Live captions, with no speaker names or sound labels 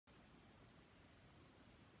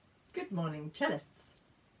Good morning, cellists.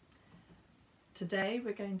 Today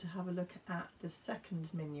we're going to have a look at the second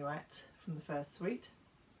minuet from the first suite,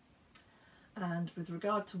 and with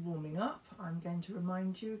regard to warming up, I'm going to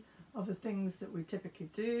remind you of the things that we typically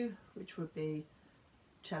do, which would be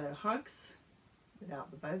cello hugs without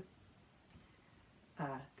the bow,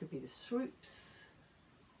 could be the swoops,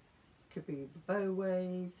 could be the bow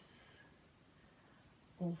waves,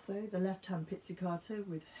 also the left hand pizzicato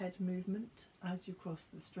with head movement as you cross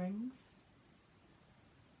the strings,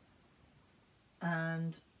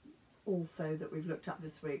 and also that we've looked at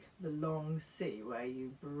this week, the long C, where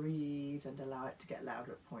you breathe and allow it to get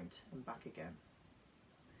louder at point and back again.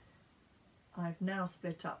 I've now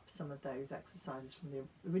split up some of those exercises from the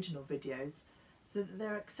original videos so that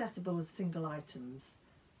they're accessible as single items,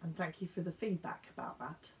 and thank you for the feedback about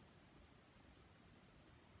that.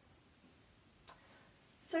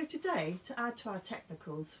 So today, to add to our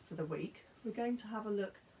technicals for the week, we're going to have a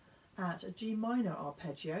look at a G minor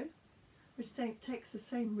arpeggio, which takes the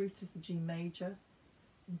same route as the G major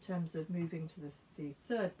in terms of moving to the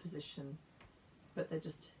third position, but there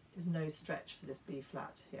just is no stretch for this B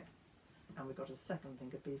flat here. And we've got a second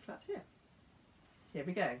finger B flat here. Here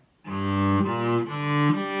we go.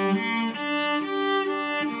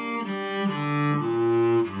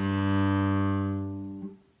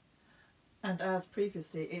 And as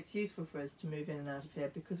previously, it's useful for us to move in and out of here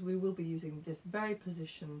because we will be using this very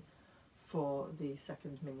position for the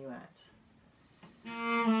second minuet.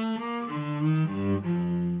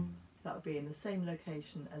 That will be in the same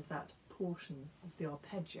location as that portion of the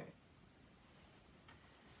arpeggio.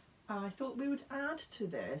 I thought we would add to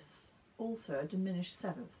this also a diminished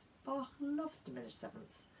seventh. Bach loves diminished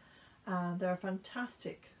sevenths. They're a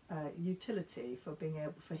fantastic utility for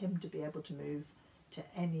him to be able to move to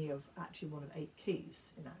any of actually one of 8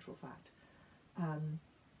 keys, in actual fact.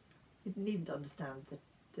 You needn't understand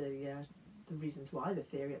the reasons why, the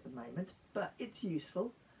theory at the moment, but it's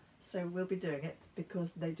useful, so we'll be doing it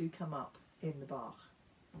because they do come up in the Bach.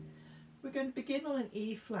 We're going to begin on an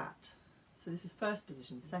E flat, so this is first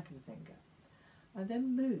position, second finger, and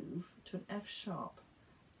then move to an F sharp.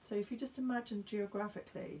 So if you just imagine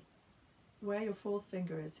geographically where your fourth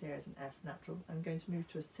finger is here is an F natural, I'm going to move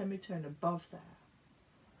to a semitone above there,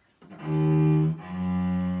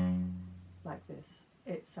 like this.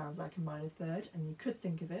 It sounds like a minor third, and you could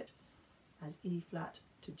think of it as E flat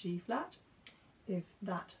to G flat if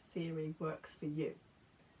that theory works for you.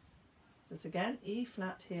 Just again, E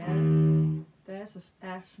flat here, there's an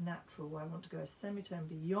F natural where I want to go a semitone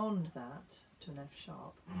beyond that to an F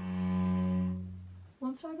sharp.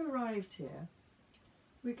 Once I've arrived here,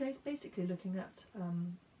 we're basically looking at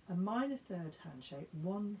a minor third hand shape.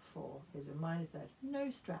 1-4 is a minor third, no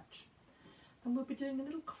stretch. And we'll be doing a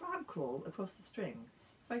little crab crawl across the string.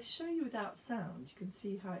 If I show you without sound, you can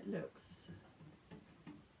see how it looks.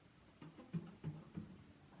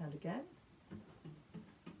 And again.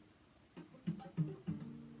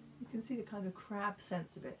 You can see the kind of crab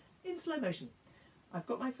sense of it in slow motion. I've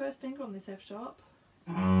got my first finger on this F sharp.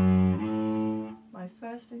 My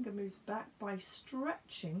first finger moves back by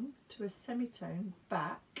stretching to a semitone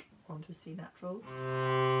back onto a C natural.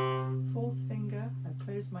 Fourth finger, I've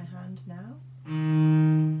closed my hand now.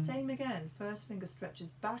 Same again, first finger stretches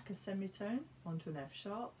back a semitone onto an F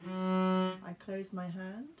sharp. I close my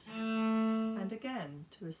hand, and again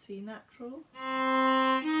to a C natural.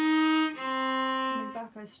 Coming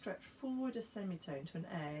back, I stretch forward a semitone to an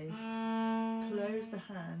A, close the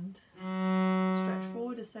hand, stretch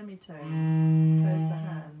forward a semitone, close the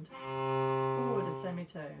hand, forward a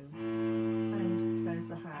semitone, and close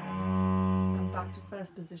the hand, and back to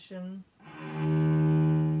first position.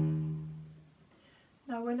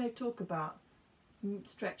 Now when I talk about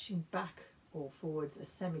stretching back or forwards a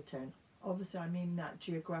semitone, obviously I mean that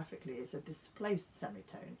geographically it's a displaced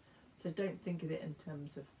semitone, so don't think of it in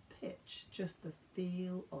terms of pitch, just the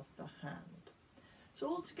feel of the hand. So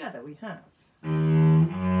all together we have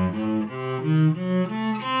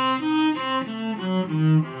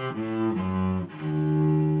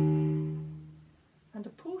and a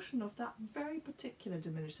portion of that very particular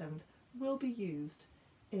diminished seventh will be used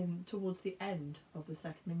towards the end of the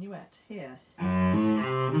second minuet here.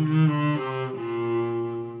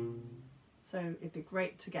 So it'd be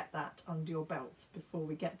great to get that under your belts before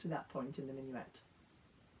we get to that point in the minuet.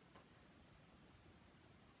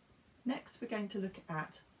 Next we're going to look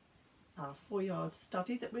at our 4-yard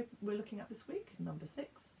study that we're looking at this week, number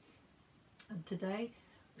 6. And today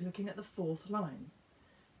we're looking at the 4th line.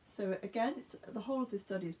 So again, the whole of this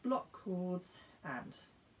study is block chords and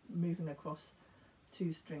moving across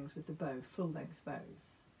 2 strings with the bow, full length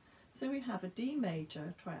bows. So we have a D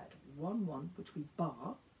major triad 1-1, which we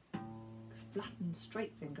bar, flattened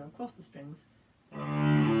straight finger across the strings.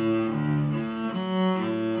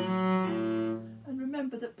 And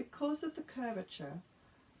remember that because of the curvature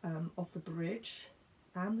of the bridge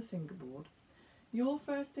and the fingerboard, your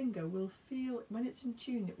first finger will feel, when it's in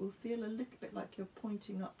tune, it will feel a little bit like you're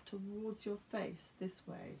pointing up towards your face this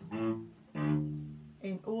way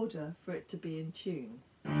in order for it to be in tune.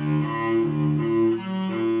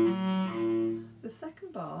 The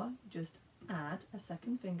second bar, just add a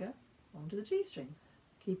second finger onto the G string.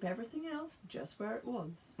 Keep everything else just where it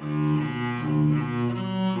was.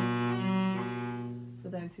 For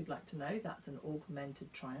those who'd like to know, that's an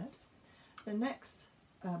augmented triad. The next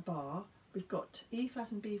bar, we've got E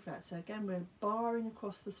flat and B flat, so again we're barring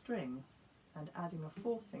across the string and adding a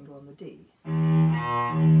fourth finger on the D.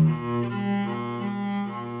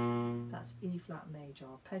 That's E flat major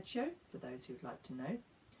arpeggio, for those who'd like to know.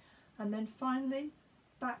 And then finally,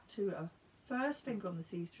 back to a first finger on the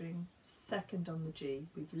C string, second on the G.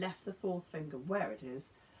 We've left the fourth finger where it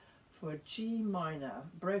is for a G minor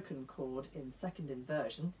broken chord in second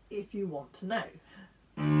inversion, if you want to know.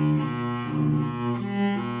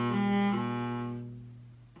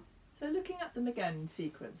 So looking at them again in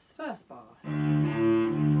sequence, first bar, second,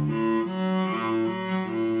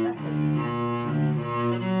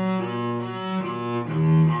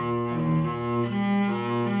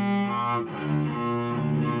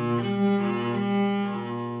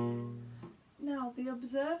 now the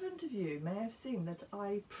observant of you may have seen that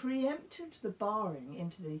I preempted the barring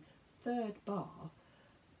into the third bar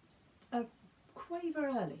a quaver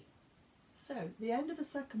early. So at the end of the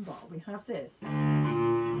second bar we have this.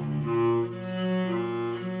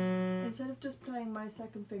 Instead of just playing my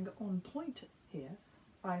second finger on point here,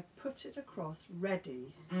 I put it across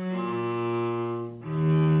ready.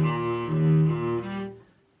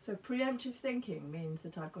 So preemptive thinking means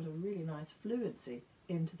that I've got a really nice fluency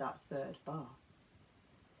into that third bar.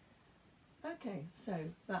 Okay,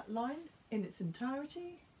 so that line in its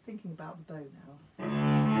entirety, thinking about the bow now.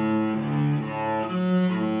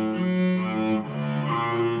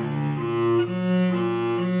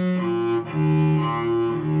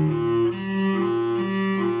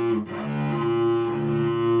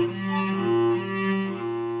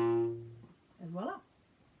 And voila!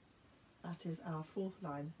 That is our fourth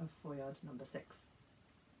line of Foyard number 6.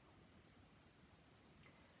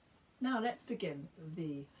 Now let's begin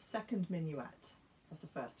the second minuet of the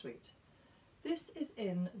first suite. This is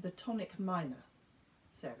in the tonic minor.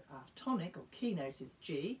 So our tonic or keynote is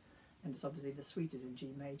G, and it's obviously the suite is in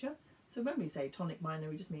G major. So when we say tonic minor,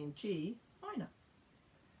 we just mean G minor.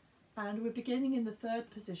 And we're beginning in the third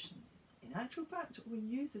position. In actual fact, we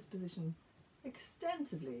use this position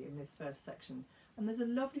extensively in this first section, and there's a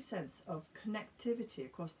lovely sense of connectivity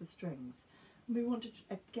across the strings. And we want to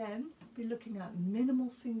again be looking at minimal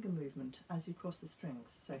finger movement as you cross the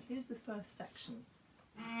strings. So here's the first section.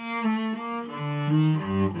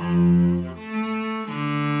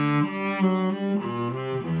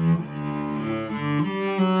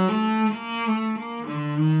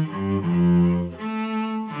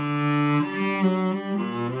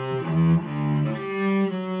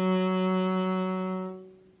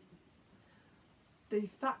 The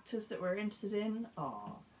factors that we're interested in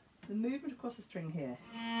are the movement across the string here,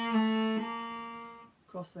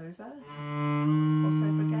 crossover,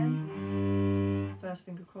 crossover again, first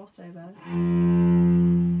finger crossover,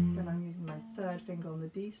 then I'm using my third finger on the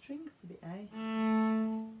D string for the A,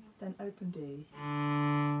 then open D.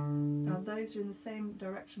 Now those are in the same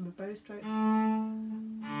direction with bow stroke,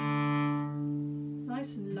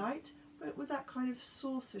 nice and light, but with that kind of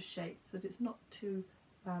saucer shape so that it's not too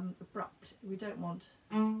abrupt. We don't want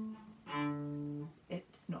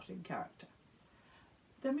it's not in character.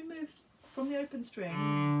 Then we moved from the open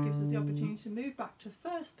string, gives us the opportunity to move back to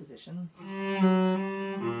first position,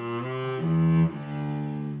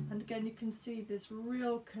 and again you can see this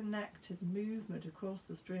real connected movement across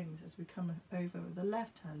the strings as we come over with the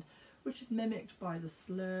left hand, which is mimicked by the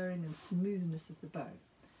slurring and smoothness of the bow.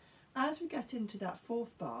 As we get into that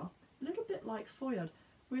fourth bar, a little bit like Foyard,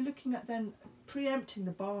 we're looking at then preempting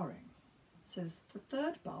the barring. So it's the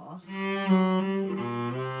third bar. At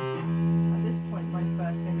this point my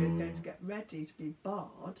first finger is going to get ready to be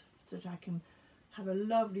barred so that I can have a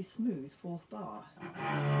lovely smooth fourth bar.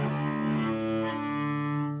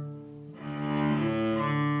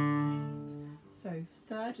 So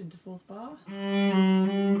third into fourth bar.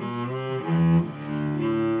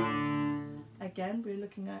 Again we're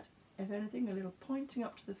looking at, if anything, a little pointing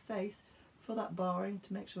up to the face for that barring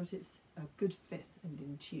to make sure that it's a good fifth and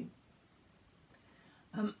in tune.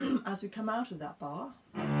 As we come out of that bar,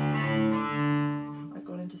 I've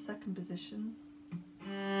gone into second position,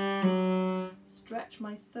 stretch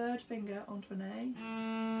my third finger onto an A,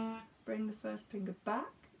 bring the first finger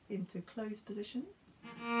back into closed position,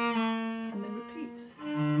 and then repeat.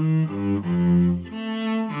 And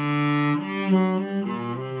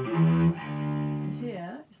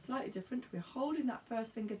here is slightly different. We're holding that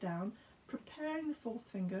first finger down, preparing the fourth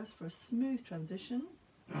fingers for a smooth transition.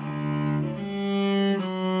 And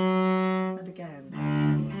again.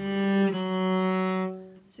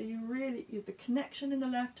 So the connection in the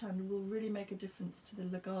left hand will really make a difference to the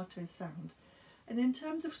legato sound. And in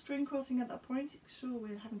terms of string crossing at that point, sure,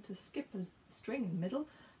 we're having to skip a string in the middle.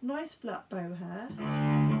 Nice flat bow here.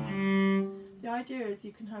 The idea is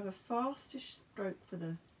you can have a fastish stroke for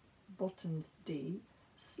the bottom's D,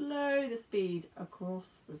 slow the speed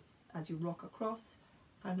across as you rock across,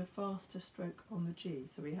 and a faster stroke on the G.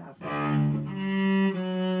 So we have.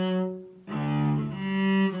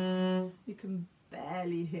 You can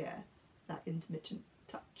barely hear that intermittent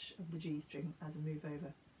touch of the G string as we move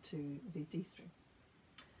over to the D string.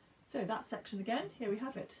 So that section again, here we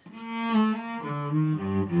have it.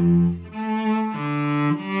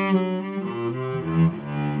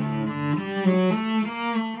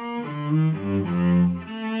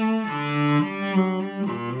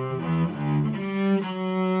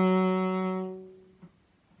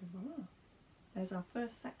 Voila. There's our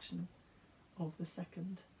first section of the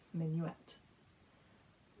second minuet.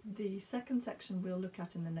 The second section we'll look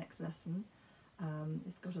at in the next lesson.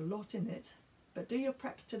 It's got a lot in it, but do your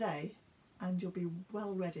preps today and you'll be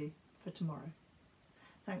well ready for tomorrow.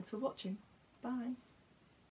 Thanks for watching. Bye.